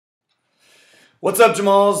What's up,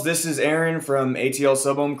 Jamals? This is Aaron from ATL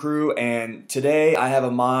Subhome Crew, and today I have a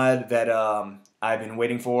mod that I've been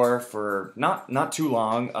waiting for not too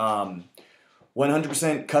long.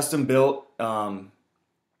 100% custom built. A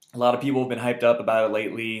lot of people have been hyped up about it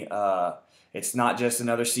lately. It's not just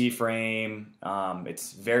another C-frame.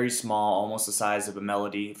 It's very small, almost the size of a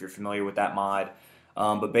Melody, if you're familiar with that mod.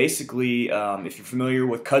 But basically, if you're familiar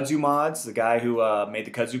with Kudzu mods, the guy who made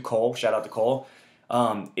the Kudzu, Cole, shout out to Cole.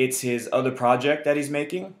 It's his other project that he's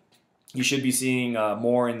making. You should be seeing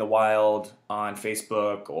more in the wild on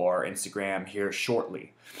Facebook or Instagram here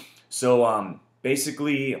shortly. So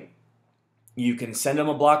basically, you can send him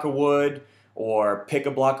a block of wood or pick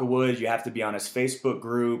a block of wood. You have to be on his Facebook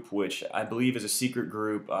group, which I believe is a secret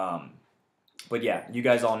group. But yeah, you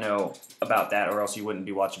guys all know about that, or else you wouldn't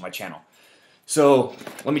be watching my channel. So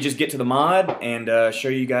let me just get to the mod and show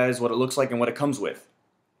you guys what it looks like and what it comes with.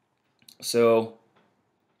 So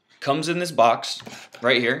comes in this box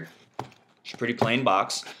right here. It's a pretty plain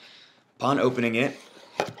box. Upon opening it,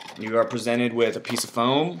 you are presented with a piece of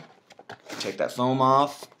foam. Take that foam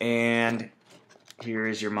off, and here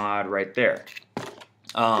is your mod right there.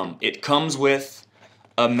 It comes with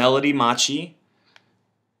a Melody Machi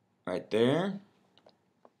right there,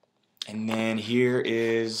 and then here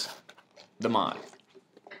is the mod.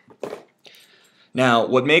 Now,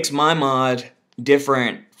 what makes my mod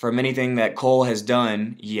different from anything that Cole has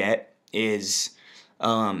done yet is,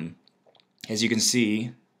 as you can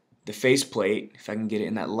see, the faceplate, if I can get it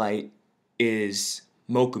in that light, is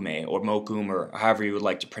mokume or mokum, or however you would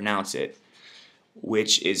like to pronounce it,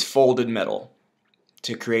 which is folded metal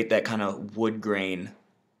to create that kind of wood grain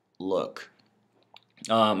look.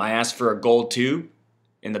 I asked for a gold tube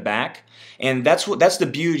in the back, and that's the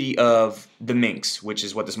beauty of the Minx, which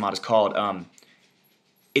is what this mod is called.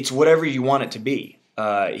 It's whatever you want it to be.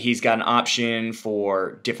 He's got an option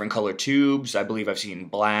for different color tubes. I believe I've seen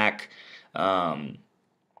black,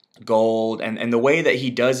 gold, and the way that he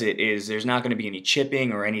does it is there's not going to be any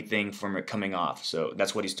chipping or anything from it coming off. So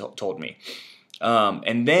that's what he's told me.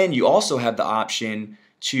 And then you also have the option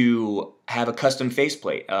to have a custom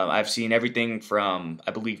faceplate. I've seen everything from,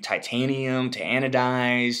 I believe, titanium to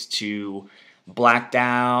anodized to blacked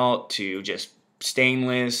out to just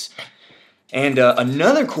stainless. And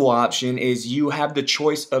another cool option is you have the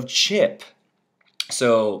choice of chip.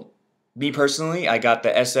 So me personally, I got the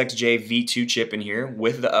SXJ V2 chip in here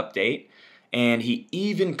with the update, and he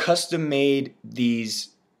even custom made these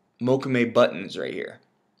mokume buttons right here,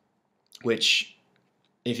 which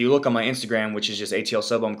if you look on my Instagram, which is just ATL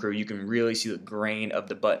Subhome Crew, you can really see the grain of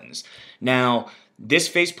the buttons. Now, this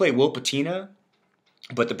faceplate will patina,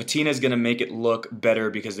 but the patina is going to make it look better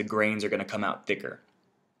because the grains are going to come out thicker.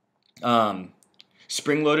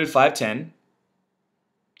 Spring-loaded 510,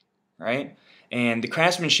 right? And the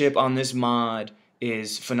craftsmanship on this mod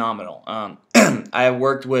is phenomenal. I have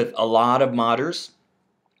worked with a lot of modders,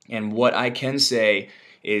 and what I can say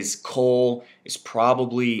is Cole is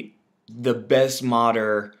probably the best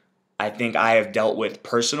modder I think I have dealt with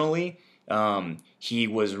personally. He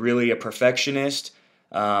was really a perfectionist.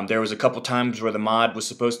 There was a couple times where the mod was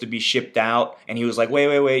supposed to be shipped out, and he was like,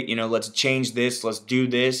 wait, you know, let's change this, let's do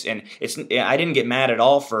this. And I didn't get mad at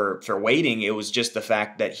all for waiting. It was just the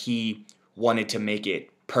fact that he wanted to make it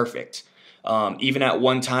perfect. Even at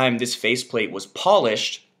one time, this faceplate was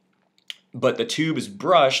polished, but the tube is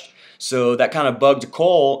brushed, so that kind of bugged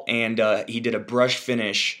Cole, and he did a brush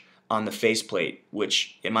finish on the faceplate,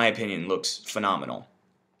 which, in my opinion, looks phenomenal.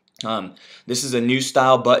 This is a new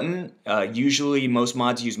style button. Usually most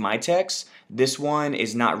mods use Mitex. This one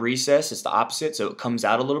is not recessed, it's the opposite, so it comes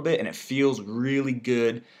out a little bit and it feels really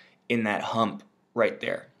good in that hump right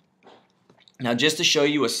there. Now, just to show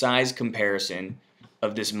you a size comparison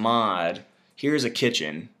of this mod, here's a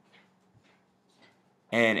kitchen.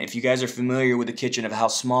 And if you guys are familiar with the kitchen of how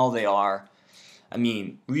small they are, I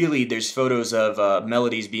mean, really, there's photos of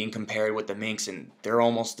Melodies being compared with the Minx, and they're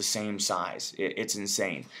almost the same size. It's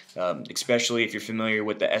insane. Especially if you're familiar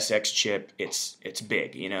with the SX chip, it's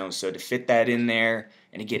big, you know. So to fit that in there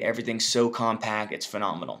and to get everything so compact, it's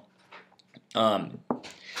phenomenal. I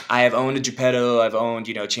have owned a Geppetto, I've owned,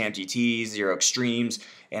 you know, Champ GTs, Zero Extremes,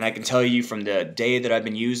 and I can tell you from the day that I've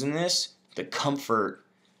been using this, the comfort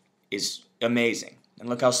is amazing. And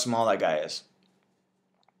look how small that guy is.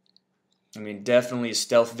 I mean, definitely a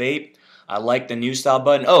stealth vape. I like the new style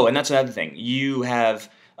button. Oh, and that's another thing. You have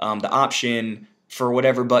the option for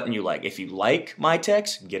whatever button you like. If you like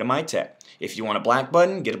Mitex, get a Mitex. If you want a black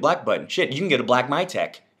button, get a black button. Shit, you can get a black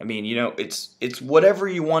Mitex. I mean, you know, it's whatever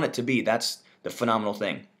you want it to be. That's the phenomenal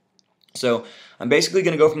thing. So I'm basically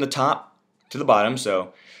going to go from the top to the bottom.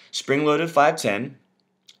 So spring-loaded 510.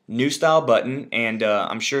 new style button, and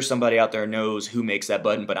I'm sure somebody out there knows who makes that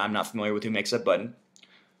button, but I'm not familiar with who makes that button.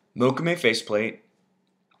 Mokame faceplate,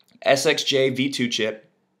 SXJ V2 chip,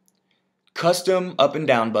 custom up and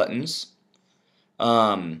down buttons,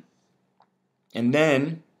 and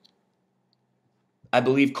then I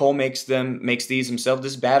believe Cole makes these himself.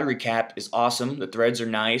 This battery cap is awesome. The threads are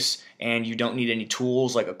nice, and you don't need any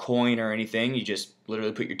tools like a coin or anything. You just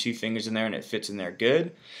literally put your 2 fingers in there, and it fits in there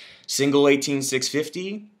good. Single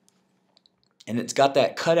 18650, and it's got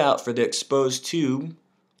that cutout for the exposed tube,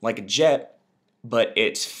 like a jet, but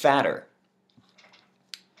it's fatter.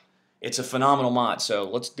 It's a phenomenal mod. So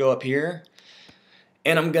let's go up here,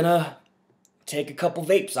 and I'm gonna take a couple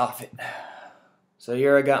vapes off it. So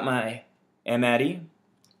here I got my M-Addy.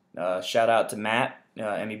 Shout out to Matt,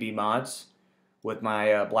 MEB Mods, with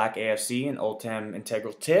my black AFC and Ultem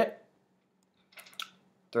integral tip.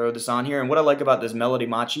 Throw this on here, and what I like about this Melody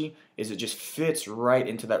Machi is it just fits right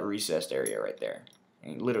into that recessed area right there.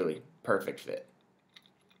 And literally, perfect fit.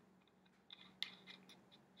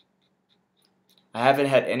 I haven't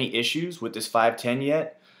had any issues with this 510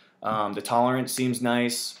 yet. The tolerance seems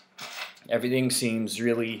nice. Everything seems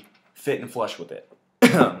really fit and flush with it.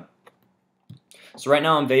 So right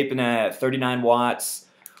now I'm vaping at 39 watts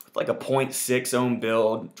with like a 0.6 ohm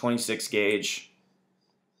build, 26 gauge.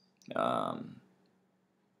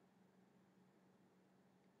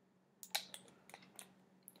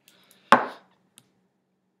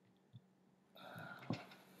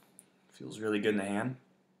 Feels really good in the hand.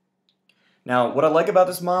 Now, what I like about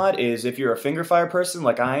this mod is if you're a finger fire person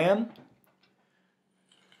like I am,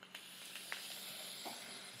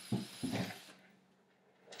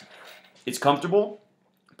 it's comfortable,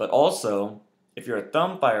 but also if you're a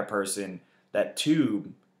thumb fire person, that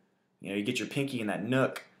tube, you get your pinky in that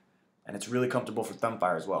nook, and it's really comfortable for thumb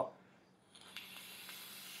fire as well.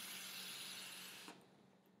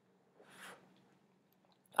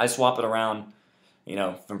 I swap it around,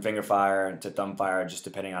 from finger fire to thumb fire, just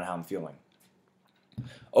depending on how I'm feeling.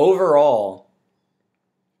 Overall,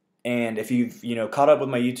 and if you've caught up with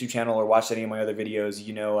my YouTube channel or watched any of my other videos,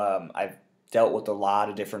 I've dealt with a lot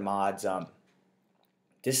of different mods.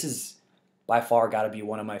 This is by far got to be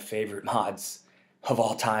one of my favorite mods of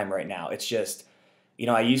all time right now. It's just,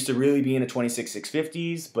 I used to really be into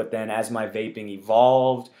 26650s, but then as my vaping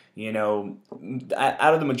evolved,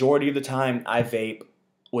 out of the majority of the time, I vape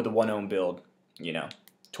with a 1 ohm build,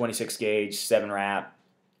 26 gauge, 7 wrap,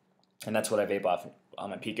 and that's what I vape off on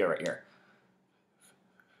my Pico right here.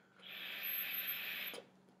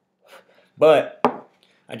 But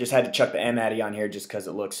I just had to chuck the M-Addy on here just because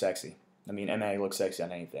it looks sexy. I mean, M-Addy looks sexy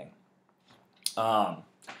on anything.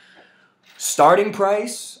 Starting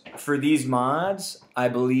price for these mods, I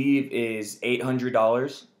believe, is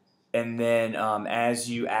 $800. And then as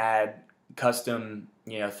you add custom,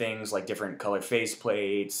 things like different color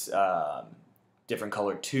faceplates, different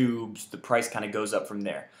color tubes, the price kind of goes up from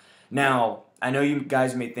there. Now, I know you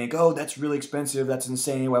guys may think, oh, that's really expensive, that's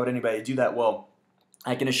insane, why would anybody do that? Well,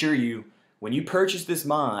 I can assure you, when you purchase this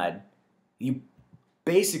mod, you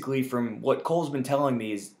basically, from what Cole's been telling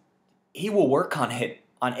me, is he will work on it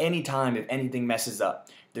on any time if anything messes up.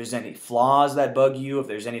 If there's any flaws that bug you, if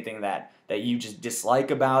there's anything that you just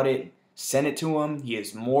dislike about it, send it to him. He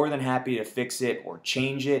is more than happy to fix it or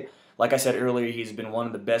change it. Like I said earlier, he's been one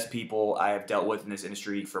of the best people I have dealt with in this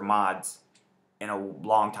industry for mods in a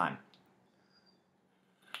long time.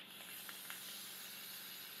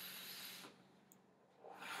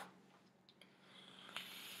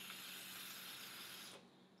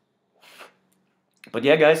 But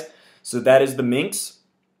yeah, guys, so that is the Minx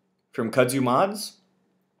from Kudzu Mods,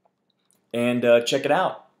 and check it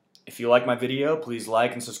out. If you like my video, please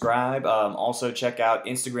like and subscribe. Also, check out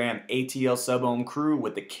Instagram, ATL Subohm Crew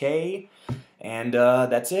with the K, and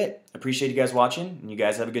that's it. Appreciate you guys watching, and you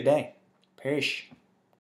guys have a good day. Peace.